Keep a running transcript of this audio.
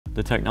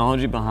The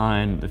technology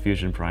behind the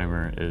Fusion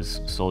Primer is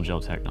sol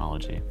gel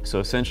technology. So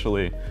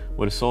essentially,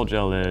 what a sol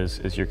gel is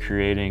you're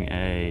creating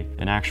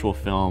an actual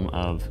film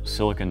of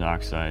silicon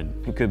dioxide.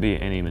 It could be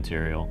any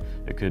material.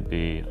 It could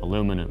be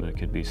aluminum, it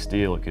could be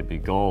steel, it could be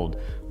gold.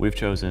 We've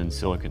chosen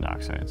silicon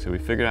dioxide. So we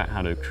figured out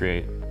how to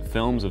create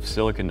films of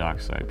silicon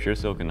dioxide, pure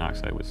silicon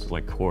dioxide, which is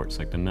like quartz,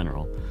 like the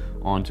mineral,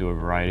 onto a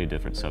variety of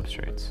different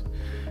substrates.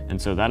 And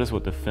so that is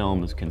what the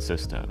films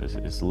consist of.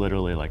 It's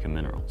literally like a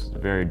mineral. It's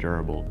very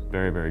durable,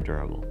 very, very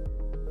durable.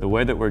 The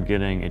way that we're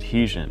getting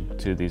adhesion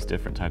to these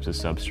different types of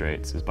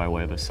substrates is by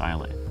way of a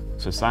silane.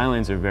 So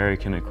silanes are very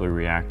chemically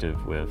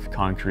reactive with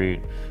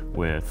concrete,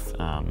 with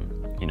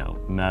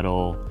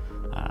metal,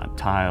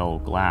 tile,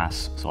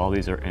 glass. So all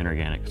these are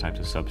inorganic types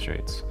of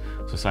substrates.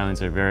 So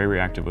silanes are very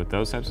reactive with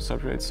those types of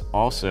substrates.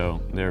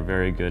 Also, they're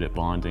very good at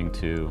bonding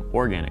to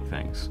organic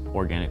things.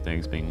 Organic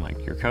things being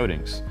like your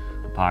coatings,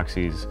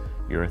 epoxies,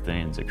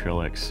 urethanes,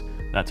 acrylics,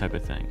 that type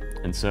of thing.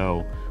 And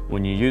so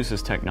when you use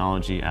this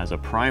technology as a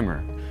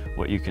primer,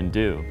 what you can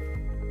do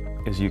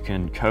is you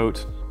can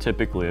coat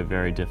typically a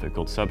very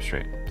difficult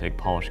substrate. Take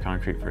polished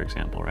concrete, for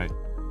example, right?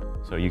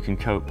 So you can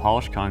coat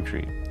polished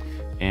concrete,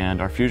 and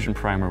our Fusion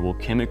Primer will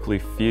chemically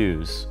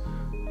fuse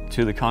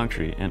to the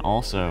concrete and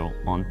also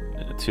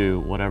to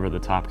whatever the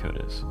top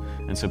coat is.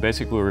 And so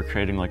basically we're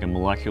creating like a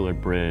molecular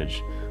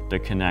bridge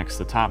that connects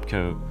the top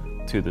coat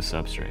to the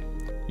substrate.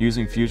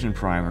 Using Fusion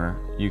Primer,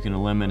 you can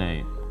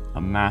eliminate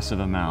a massive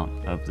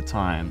amount of the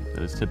time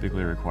that is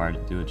typically required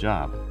to do a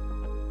job,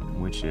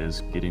 which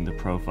is getting the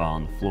profile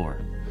on the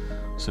floor.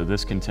 So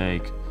this can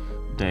take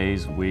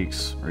days,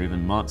 weeks, or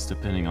even months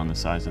depending on the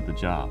size of the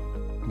job.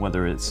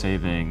 Whether it's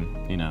saving,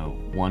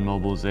 one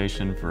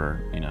mobilization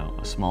for,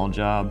 a small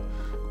job,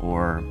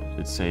 or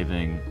it's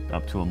saving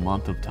up to a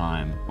month of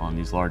time on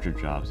these larger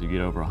jobs. You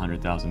get over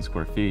 100,000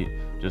 square feet,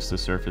 just the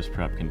surface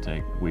prep can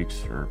take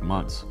weeks or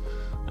months.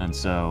 And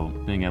so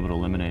being able to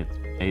eliminate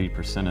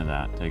 80% of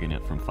that, taking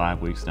it from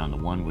 5 weeks down to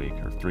 1 week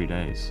or 3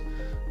 days,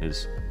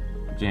 is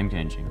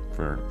game-changing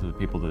for the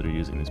people that are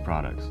using these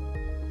products.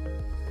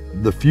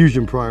 The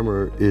Fusion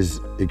Primer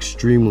is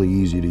extremely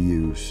easy to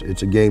use.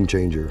 It's a game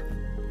changer.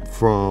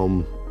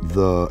 From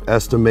the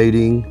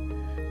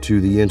estimating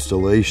to the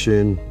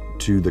installation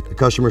to the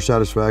customer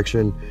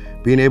satisfaction,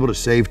 being able to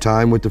save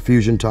time with the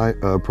Fusion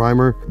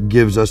Primer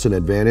gives us an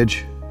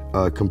advantage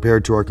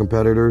compared to our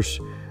competitors.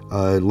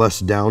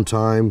 Less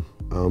downtime,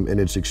 and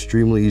it's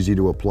extremely easy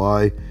to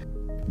apply.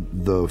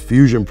 The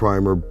Fusion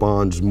Primer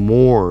bonds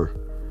more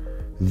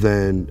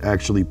than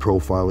actually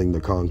profiling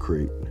the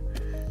concrete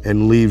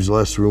and leaves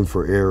less room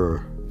for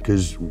error,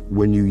 because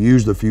when you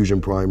use the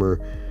Fusion Primer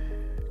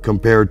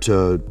compared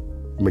to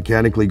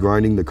mechanically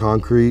grinding the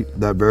concrete,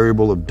 that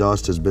variable of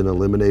dust has been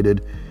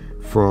eliminated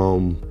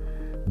from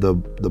the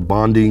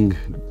bonding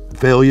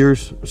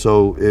failures.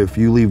 So if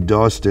you leave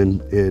dust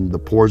in the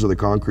pores of the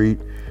concrete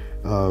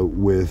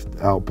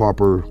without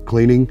proper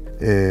cleaning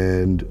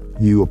and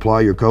you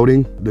apply your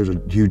coating, there's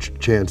a huge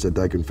chance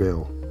that can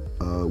fail.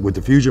 With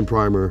the Fusion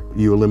Primer,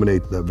 you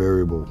eliminate that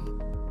variable.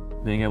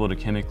 Being able to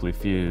chemically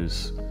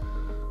fuse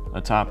a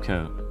top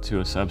coat to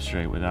a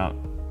substrate without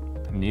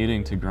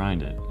needing to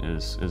grind it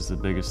is the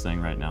biggest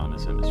thing right now in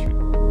this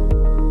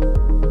industry.